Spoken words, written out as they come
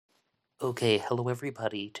Okay, hello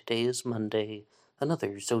everybody. Today is Monday,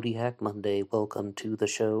 another Zodiac Monday. Welcome to the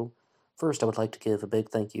show. First, I would like to give a big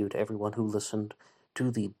thank you to everyone who listened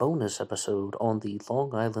to the bonus episode on the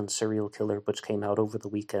Long Island serial killer, which came out over the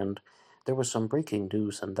weekend. There was some breaking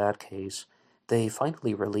news in that case. They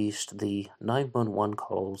finally released the 911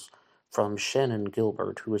 calls from Shannon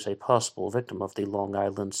Gilbert, who is a possible victim of the Long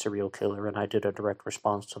Island serial killer, and I did a direct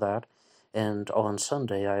response to that. And on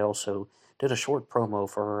Sunday, I also did a short promo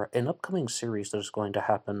for an upcoming series that is going to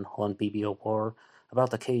happen on BBOR about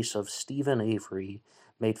the case of Stephen Avery,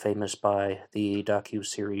 made famous by the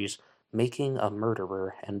docu-series Making a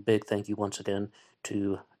Murderer. And big thank you once again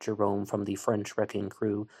to Jerome from the French Wrecking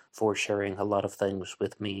Crew for sharing a lot of things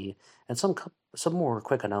with me. And some more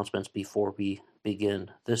quick announcements before we begin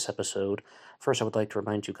this episode. First, I would like to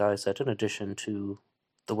remind you guys that in addition to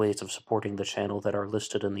the ways of supporting the channel that are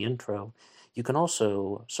listed in the intro, you can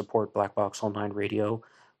also support Black Box Online Radio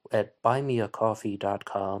at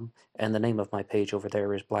buymeacoffee.com, and the name of my page over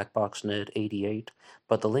there is BlackBoxNed88,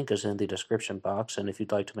 but the link is in the description box, and if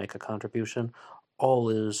you'd like to make a contribution, all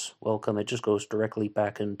is welcome. It just goes directly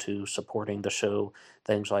back into supporting the show,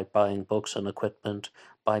 things like buying books and equipment,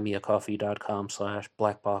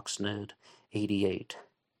 buymeacoffee.com/BlackBoxNed88.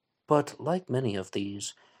 But like many of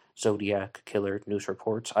these Zodiac Killer news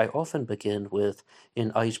reports, I often begin with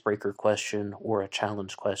an icebreaker question or a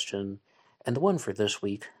challenge question, and the one for this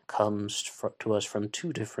week comes to us from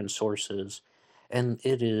two different sources, and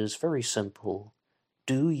it is very simple.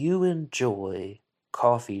 Do you enjoy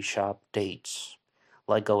coffee shop dates?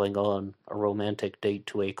 Like going on a romantic date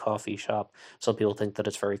to a coffee shop. Some people think that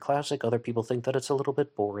it's very classic, other people think that it's a little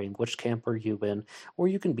bit boring. Which camp are you in? Or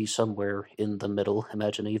you can be somewhere in the middle.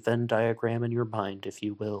 Imagine a Venn diagram in your mind, if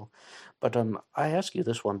you will. But I ask you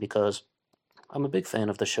this one because I'm a big fan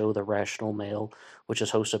of the show The Rational Male, which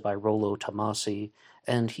is hosted by Rollo Tomasi,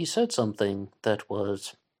 and he said something that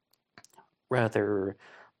was rather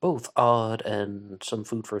both odd and some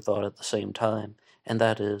food for thought at the same time, and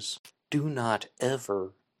that is, do not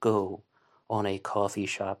ever go on a coffee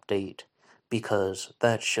shop date, because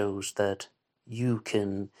that shows that you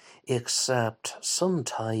can accept some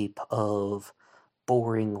type of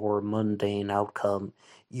boring or mundane outcome.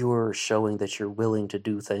 You're showing that you're willing to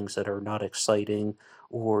do things that are not exciting,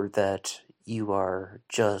 or that you are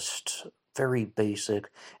just very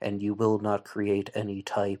basic and you will not create any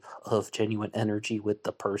type of genuine energy with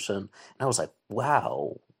the person. And I was like,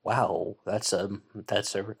 wow, that's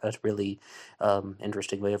really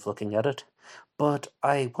interesting way of looking at it. But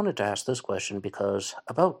I wanted to ask this question because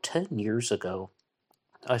about 10 years ago,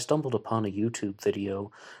 I stumbled upon a YouTube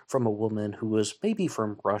video from a woman who was maybe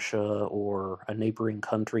from Russia or a neighboring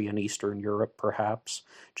country in Eastern Europe, perhaps,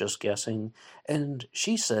 just guessing, and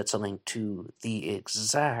she said something to the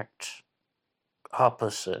exact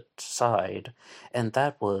opposite side, and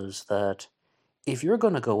that was that if you're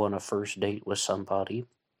going to go on a first date with somebody,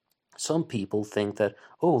 some people think that,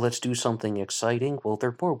 oh, let's do something exciting. Well, there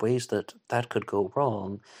are more ways that that could go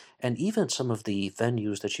wrong. And even some of the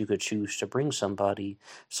venues that you could choose to bring somebody,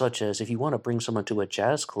 such as if you want to bring someone to a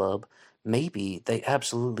jazz club, maybe they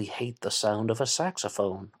absolutely hate the sound of a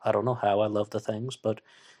saxophone. I don't know how, I love the things, but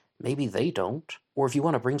maybe they don't. Or if you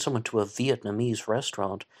want to bring someone to a Vietnamese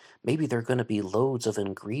restaurant, maybe there are going to be loads of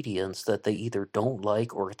ingredients that they either don't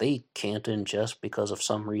like or they can't ingest because of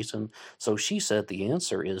some reason. So she said the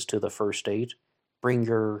answer is to the first date, bring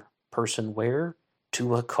your person where?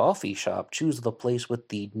 To a coffee shop. Choose the place with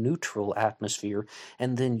the neutral atmosphere,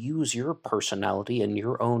 and then use your personality and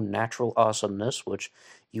your own natural awesomeness, which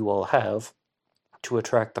you all have, to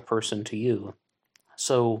attract the person to you.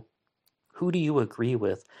 So, who do you agree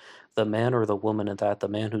with? The man or the woman in that? The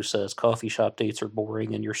man who says coffee shop dates are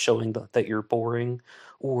boring and you're showing that you're boring?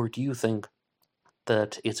 Or do you think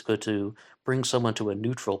that it's good to bring someone to a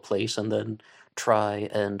neutral place and then try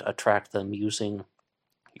and attract them using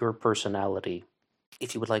your personality?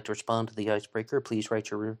 If you would like to respond to the icebreaker, please write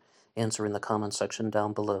your answer in the comments section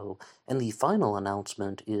down below. And the final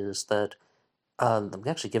announcement is that I'm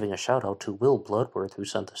actually giving a shout out to Will Bloodworth, who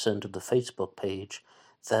sent this into the Facebook page,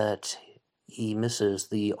 that he misses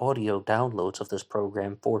the audio downloads of this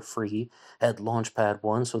program for free at Launchpad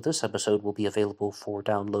 1, so this episode will be available for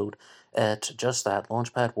download at just that,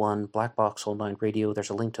 Launchpad 1, Black Box Online Radio. There's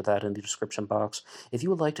a link to that in the description box. If you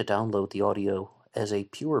would like to download the audio as a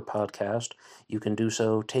pure podcast, you can do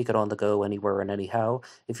so, take it on the go anywhere and anyhow.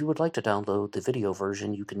 If you would like to download the video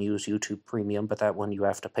version, you can use YouTube Premium, but that one you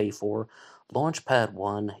have to pay for. Launchpad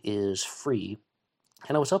 1 is free,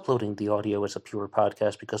 And I was uploading the audio as a pure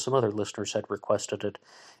podcast because some other listeners had requested it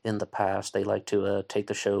in the past. They like to take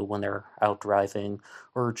the show when they're out driving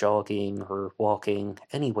or jogging or walking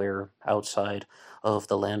anywhere outside of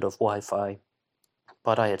the land of Wi Fi.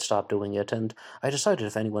 But I had stopped doing it, and I decided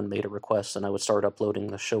if anyone made a request, then I would start uploading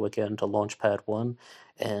the show again to Launchpad 1,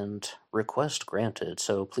 and request granted.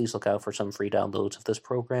 So please look out for some free downloads of this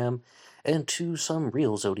program. And to some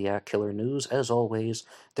real Zodiac Killer news, as always,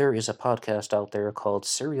 there is a podcast out there called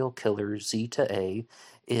Serial Killer Z to A.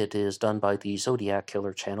 It is done by the Zodiac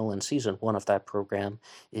Killer channel, and season 1 of that program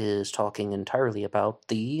is talking entirely about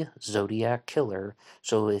the Zodiac Killer.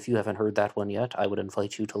 So if you haven't heard that one yet, I would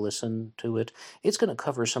invite you to listen to it. It's going to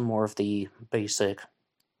cover some more of the basic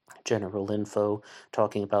general info,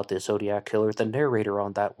 talking about the Zodiac Killer. The narrator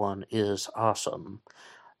on that one is awesome.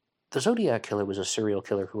 The Zodiac Killer was a serial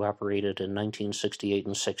killer who operated in 1968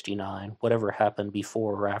 and 69. Whatever happened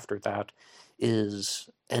before or after that is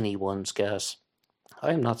anyone's guess.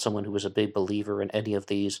 I am not someone who is a big believer in any of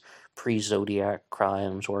these pre-Zodiac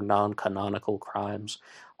crimes or non-canonical crimes.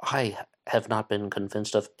 I have not been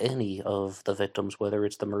convinced of any of the victims, whether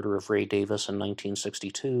it's the murder of Ray Davis in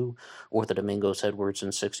 1962, or the Domingos Edwards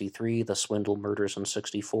in 63, the Swindle murders in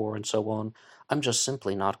 64, and so on. I'm just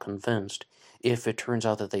simply not convinced. If it turns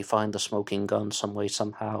out that they find the smoking gun some way,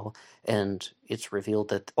 somehow, and it's revealed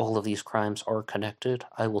that all of these crimes are connected,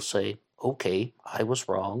 I will say, okay, I was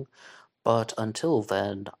wrong. But until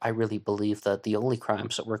then, I really believe that the only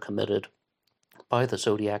crimes that were committed by the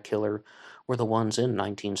Zodiac Killer were the ones in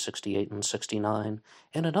 1968 and 69.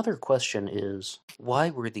 And another question is,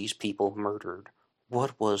 why were these people murdered?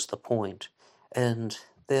 What was the point? And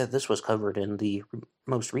this was covered in the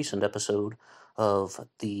most recent episode of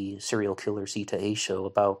the Serial Killer Z to A show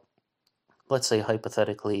about, let's say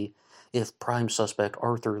hypothetically, if prime suspect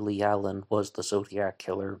Arthur Lee Allen was the Zodiac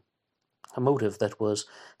Killer. A motive that was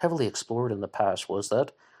heavily explored in the past was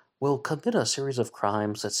that we'll commit a series of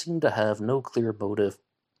crimes that seem to have no clear motive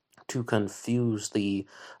to confuse the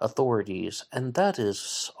authorities, and that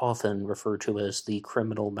is often referred to as the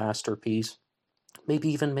criminal masterpiece. Maybe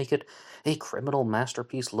even make it a criminal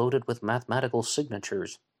masterpiece loaded with mathematical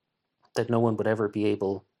signatures that no one would ever be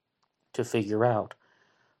able to figure out.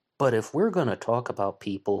 But if we're going to talk about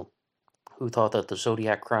people who thought that the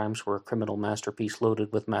Zodiac crimes were a criminal masterpiece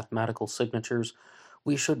loaded with mathematical signatures,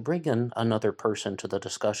 we should bring in another person to the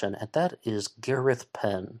discussion, and that is Gareth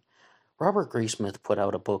Penn. Robert Graysmith put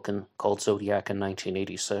out a book called Zodiac in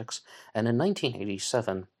 1986, and in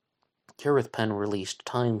 1987, Gareth Penn released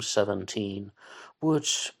Time 17,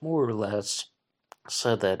 which more or less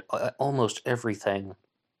said that almost everything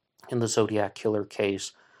in the Zodiac Killer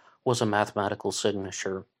case was a mathematical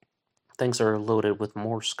signature. Things are loaded with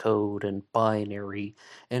Morse code and binary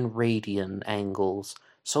and radian angles.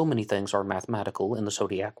 So many things are mathematical in the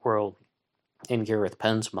Zodiac world, in Gareth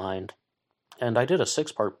Penn's mind. And I did a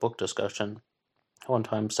 6-part book discussion on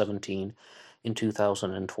Time 17 in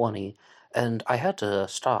 2020, and I had to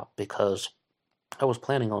stop because I was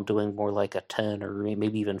planning on doing more like a 10 or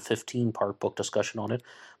maybe even 15-part book discussion on it,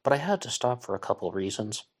 but I had to stop for a couple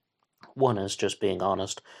reasons. One is just being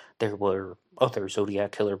honest. There were other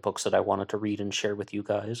Zodiac Killer books that I wanted to read and share with you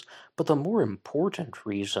guys, but the more important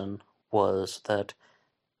reason was that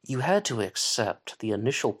you had to accept the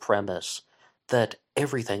initial premise that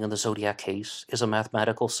everything in the Zodiac case is a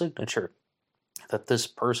mathematical signature. That this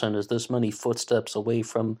person is this many footsteps away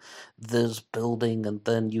from this building, and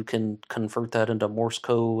then you can convert that into Morse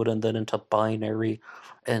code and then into binary.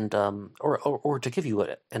 And or to give you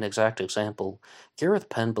an exact example, Gareth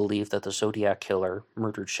Penn believed that the Zodiac Killer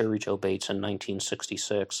murdered Sherry Jo Bates in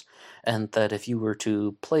 1966, and that if you were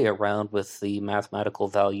to play around with the mathematical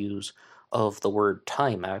values of the word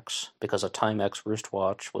Timex, because a Timex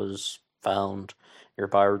wristwatch was found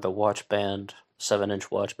nearby, or the watch band 7-inch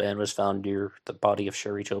watch band was found near the body of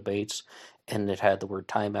Sherry Jo Bates, and it had the word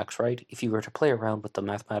Timex, right? If you were to play around with the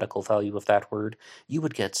mathematical value of that word, you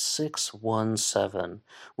would get 617,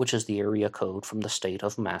 which is the area code from the state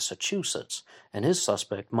of Massachusetts. And his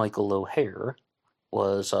suspect, Michael O'Hare,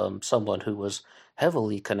 was someone who was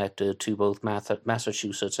heavily connected to both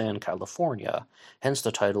Massachusetts and California, hence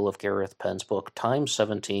the title of Gareth Penn's book, Time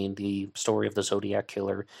 17, The Story of the Zodiac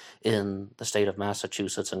Killer in the State of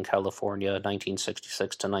Massachusetts and California,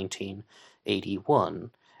 1966 to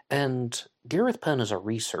 1981. And Gareth Penn is a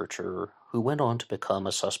researcher who went on to become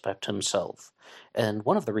a suspect himself. And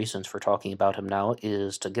one of the reasons for talking about him now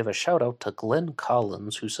is to give a shout out to Glenn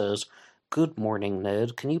Collins, who says, "Good morning,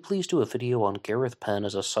 Ned. Can you please do a video on Gareth Penn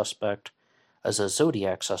as a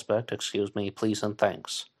Zodiac suspect, please and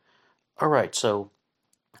thanks." Alright, so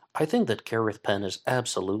I think that Gareth Penn is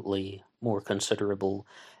absolutely more considerable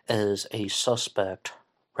as a suspect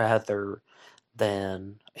rather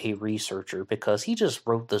than a researcher because he just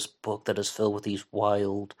wrote this book that is filled with these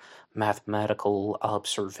wild mathematical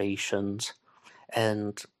observations,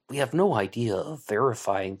 and we have no idea of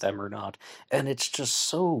verifying them or not. And it's just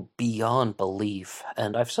so beyond belief.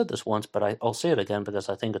 And I've said this once, but I'll say it again because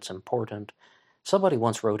I think it's important. Somebody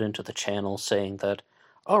once wrote into the channel saying that,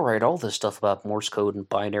 all right, all this stuff about Morse code and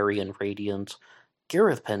binary and radians,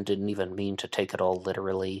 Gareth Penn didn't even mean to take it all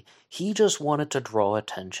literally. He just wanted to draw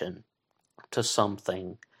attention to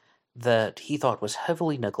something that he thought was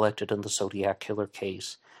heavily neglected in the Zodiac Killer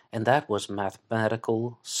case, and that was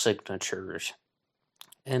mathematical signatures.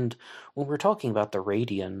 And when we're talking about the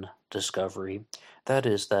radian discovery, that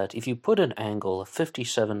is that if you put an angle of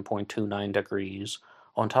 57.29 degrees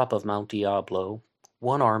on top of Mount Diablo,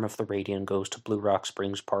 one arm of the radian goes to Blue Rock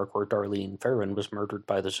Springs Park where Darlene Ferrin was murdered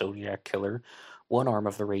by the Zodiac Killer. One arm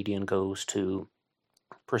of the radian goes to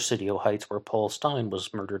Presidio Heights where Paul Stein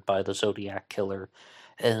was murdered by the Zodiac Killer.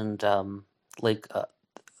 And Lake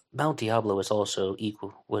Mount Diablo is also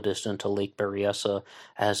equidistant to Lake Berryessa,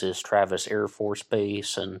 as is Travis Air Force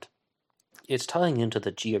Base, and it's tying into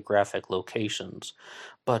the geographic locations.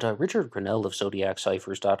 But Richard Grinnell of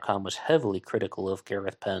ZodiacCiphers.com was heavily critical of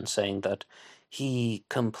Gareth Penn, saying that he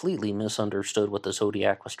completely misunderstood what the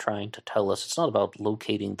Zodiac was trying to tell us. It's not about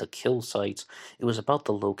locating the kill sites, it was about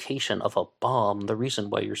the location of a bomb. The reason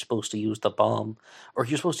why you're supposed to use the bomb, or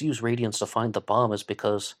you're supposed to use radians to find the bomb, is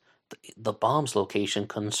because the bomb's location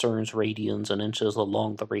concerns radians and inches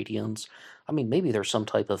along the radians. I mean, maybe there's some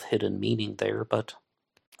type of hidden meaning there, but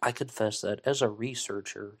I confess that as a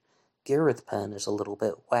researcher, Gareth Penn is a little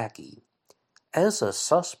bit wacky. As a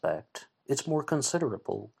suspect, it's more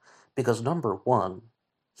considerable, because number one,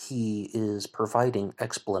 he is providing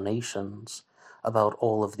explanations about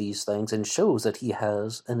all of these things and shows that he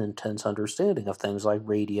has an intense understanding of things like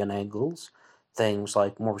radian angles, things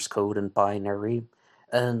like Morse code and binary.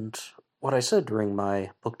 And what I said during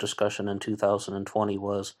my book discussion in 2020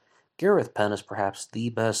 was Gareth Penn is perhaps the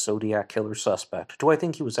best Zodiac Killer suspect. Do I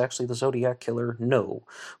think he was actually the Zodiac Killer? No.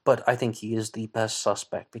 But I think he is the best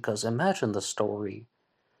suspect because imagine the story.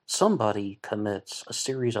 Somebody commits a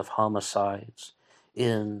series of homicides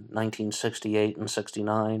in 1968 and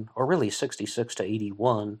 69, or really 66 to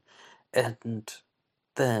 81, and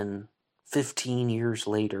then 15 years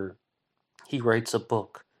later, he writes a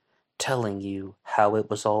book telling you how it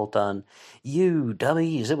was all done. You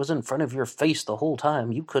dummies, it was in front of your face the whole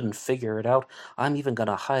time. You couldn't figure it out. I'm even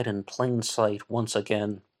gonna hide in plain sight once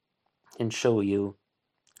again and show you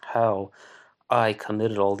how I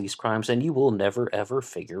committed all these crimes, and you will never ever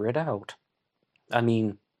figure it out. I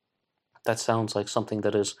mean, that sounds like something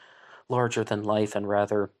that is larger than life and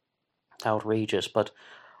rather outrageous, but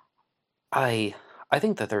I I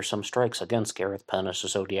think that there's some strikes against Gareth Penn as a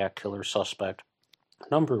Zodiac Killer suspect.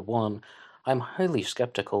 Number one, I'm highly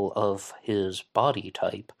skeptical of his body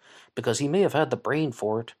type, because he may have had the brain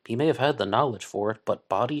for it, he may have had the knowledge for it, but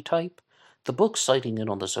body type? The book citing in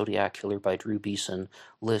on the Zodiac Killer by Drew Beeson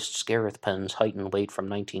lists Gareth Penn's height and weight from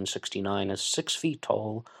 1969 as 6 feet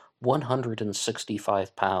tall,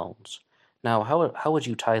 165 pounds. Now, how would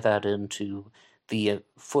you tie that into the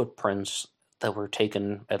footprints that were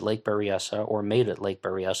taken at Lake Berryessa or made at Lake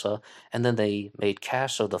Berryessa, and then they made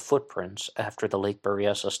casts of the footprints after the Lake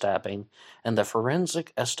Berryessa stabbing, and the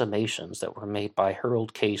forensic estimations that were made by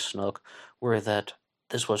Harold K. Snook were that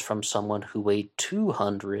this was from someone who weighed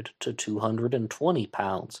 200 to 220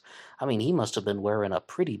 pounds. I mean, he must have been wearing a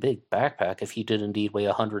pretty big backpack if he did indeed weigh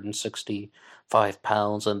 165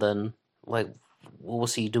 pounds, and then, like, what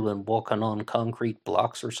was he doing, walking on concrete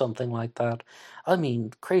blocks or something like that? I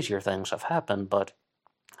mean, crazier things have happened, but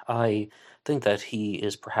I think that he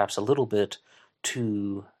is perhaps a little bit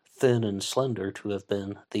too thin and slender to have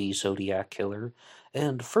been the Zodiac Killer.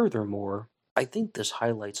 And furthermore, I think this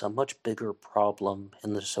highlights a much bigger problem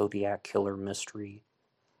in the Zodiac Killer mystery,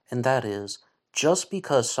 and that is just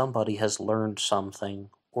because somebody has learned something,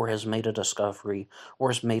 or has made a discovery, or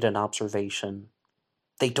has made an observation,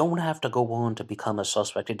 they don't have to go on to become a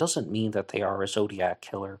suspect. It doesn't mean that they are a Zodiac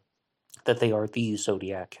Killer, that they are the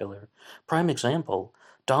Zodiac Killer. Prime example,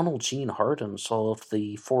 Donald Gene Hardin solved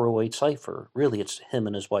the 408 cipher. Really, it's him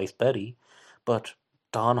and his wife Betty, but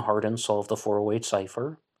Don Hardin solved the 408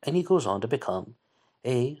 cipher, and he goes on to become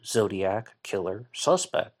a Zodiac Killer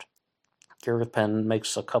suspect. Gareth Penn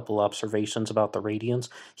makes a couple observations about the radians.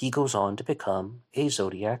 He goes on to become a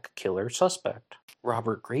Zodiac Killer suspect.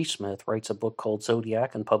 Robert Graysmith writes a book called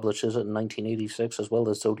Zodiac and publishes it in 1986, as well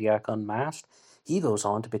as Zodiac Unmasked. He goes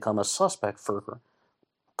on to become a suspect for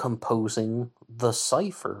composing the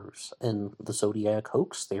ciphers in the Zodiac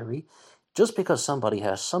hoax theory. Just because somebody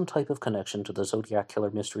has some type of connection to the Zodiac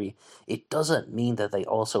killer mystery, it doesn't mean that they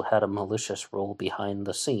also had a malicious role behind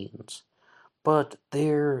the scenes. But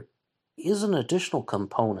there is an additional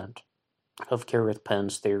component of Gareth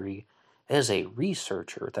Penn's theory as a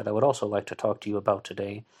researcher that I would also like to talk to you about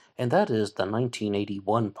today, and that is the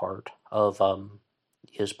 1981 part of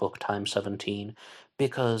his book Time 17,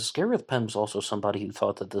 because Gareth Penn was also somebody who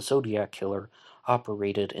thought that the Zodiac Killer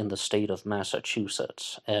operated in the state of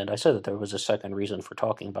Massachusetts. And I said that there was a second reason for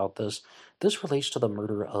talking about this. This relates to the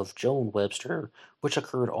murder of Joan Webster, which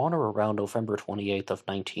occurred on or around November 28th of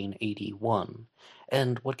 1981.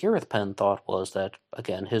 And what Gareth Penn thought was that,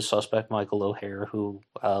 again, his suspect, Michael O'Hare, who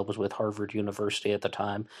was with Harvard University at the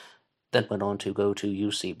time, then went on to go to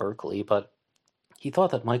UC Berkeley, but he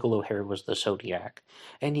thought that Michael O'Hare was the Zodiac,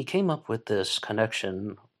 and he came up with this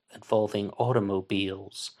connection involving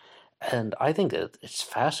automobiles. And I think that it's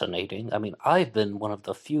fascinating. I mean, I've been one of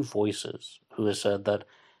the few voices who has said that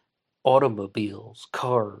automobiles,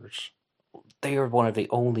 cars, they are one of the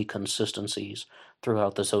only consistencies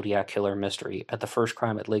throughout the Zodiac Killer mystery. At the first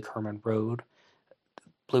crime at Lake Herman Road,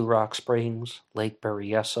 Blue Rock Springs, Lake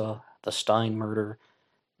Berryessa, the Stein murder,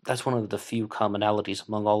 that's one of the few commonalities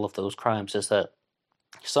among all of those crimes, is that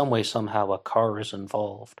some way, somehow, a car is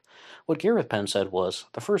involved. What Gareth Penn said was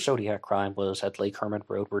the first Zodiac crime was at Lake Herman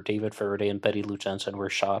Road, where David Faraday and Betty Lou Jensen were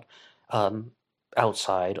shot um,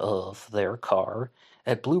 outside of their car.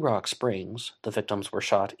 At Blue Rock Springs, the victims were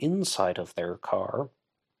shot inside of their car.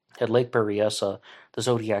 At Lake Berryessa, the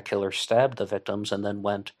Zodiac killer stabbed the victims and then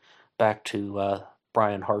went back to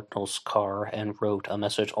Brian Hartnell's car and wrote a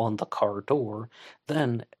message on the car door.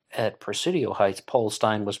 Then at Presidio Heights, Paul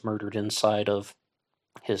Stein was murdered inside of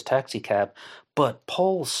his taxicab, but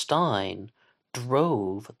Paul Stein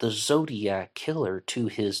drove the Zodiac killer to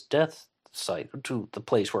his death site, to the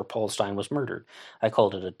place where Paul Stein was murdered. I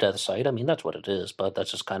called it a death site. I mean, that's what it is, but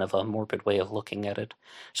that's just kind of a morbid way of looking at it.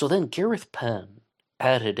 So then Gareth Penn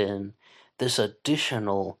added in this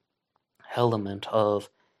additional element of,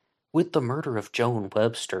 with the murder of Joan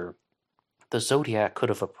Webster, the Zodiac could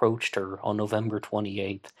have approached her on November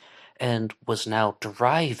 28th and was now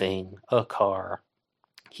driving a car.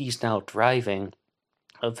 He's now driving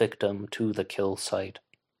a victim to the kill site.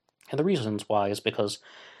 And the reasons why is because,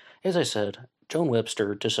 as I said, Joan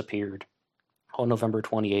Webster disappeared on November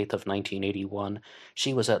 28th of 1981.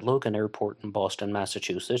 She was at Logan Airport in Boston,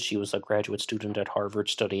 Massachusetts. She was a graduate student at Harvard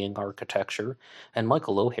studying architecture. And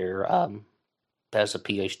Michael O'Hare has a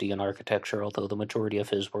PhD in architecture, although the majority of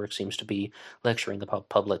his work seems to be lecturing about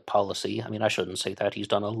public policy. I mean, I shouldn't say that. He's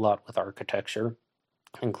done a lot with architecture,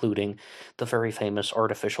 including the very famous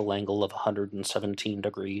artificial angle of 117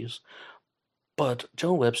 degrees. But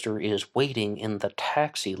Joan Webster is waiting in the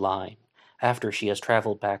taxi line after she has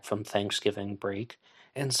traveled back from Thanksgiving break,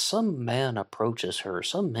 and some man approaches her,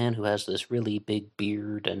 some man who has this really big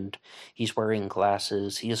beard, and he's wearing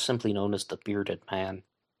glasses. He is simply known as the Bearded Man.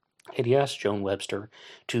 And he asks Joan Webster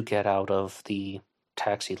to get out of the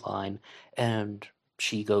taxi line, and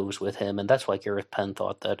she goes with him, and that's why Gareth Penn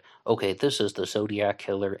thought that, okay, this is the Zodiac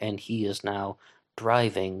killer, and he is now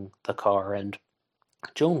driving the car. And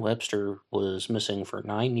Joan Webster was missing for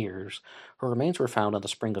 9 years. Her remains were found in the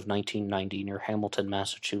spring of 1990 near Hamilton,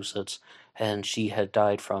 Massachusetts, and she had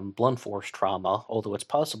died from blunt force trauma, although it's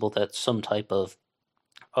possible that some type of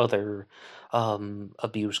other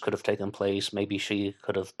abuse could have taken place. Maybe she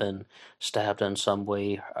could have been stabbed in some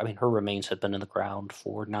way. I mean, her remains had been in the ground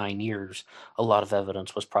for 9 years. A lot of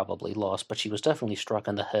evidence was probably lost, but she was definitely struck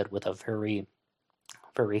in the head with a very,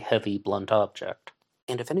 very heavy blunt object.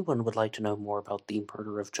 And if anyone would like to know more about the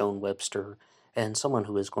murder of Joan Webster and someone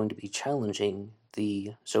who is going to be challenging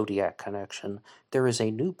the Zodiac connection, there is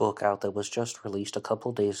a new book out that was just released a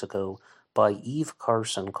couple days ago by Eve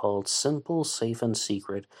Carson called Simple, Safe, and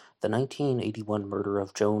Secret, The 1981 Murder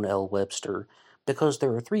of Joan L. Webster, because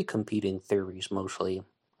there are three competing theories mostly.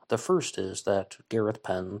 The first is that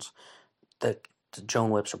that Joan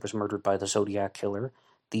Webster was murdered by the Zodiac Killer.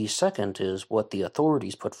 The second is what the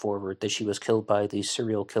authorities put forward, that she was killed by the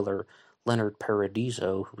serial killer Leonard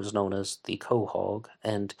Paradiso, who was known as the Quahog,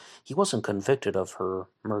 and he wasn't convicted of her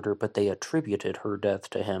murder, but they attributed her death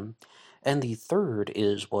to him. And the third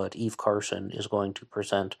is what Eve Carson is going to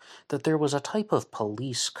present, that there was a type of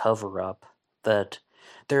police cover-up, that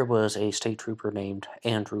there was a state trooper named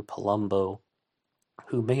Andrew Palumbo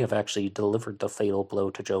who may have actually delivered the fatal blow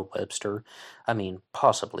to Joe Webster. I mean,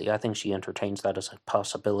 possibly. I think she entertains that as a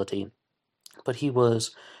possibility. But he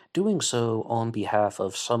was doing so on behalf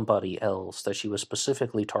of somebody else, that she was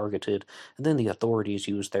specifically targeted, and then the authorities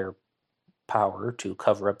used their power to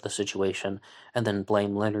cover up the situation and then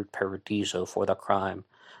blame Leonard Paradiso for the crime.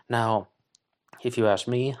 Now, if you ask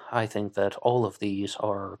me, I think that all of these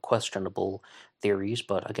are questionable theories,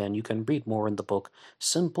 but again, you can read more in the book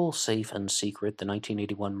Simple, Safe, and Secret: The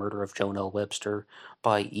 1981 Murder of Joan L. Webster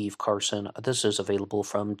by Eve Carson. This is available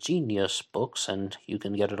from Genius Books, and you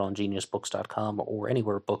can get it on geniusbooks.com or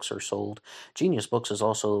anywhere books are sold. Genius Books is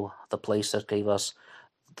also the place that gave us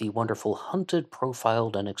the wonderful Hunted,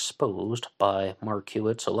 Profiled, and Exposed by Mark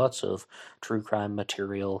Hewitt, so lots of true crime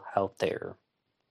material out there.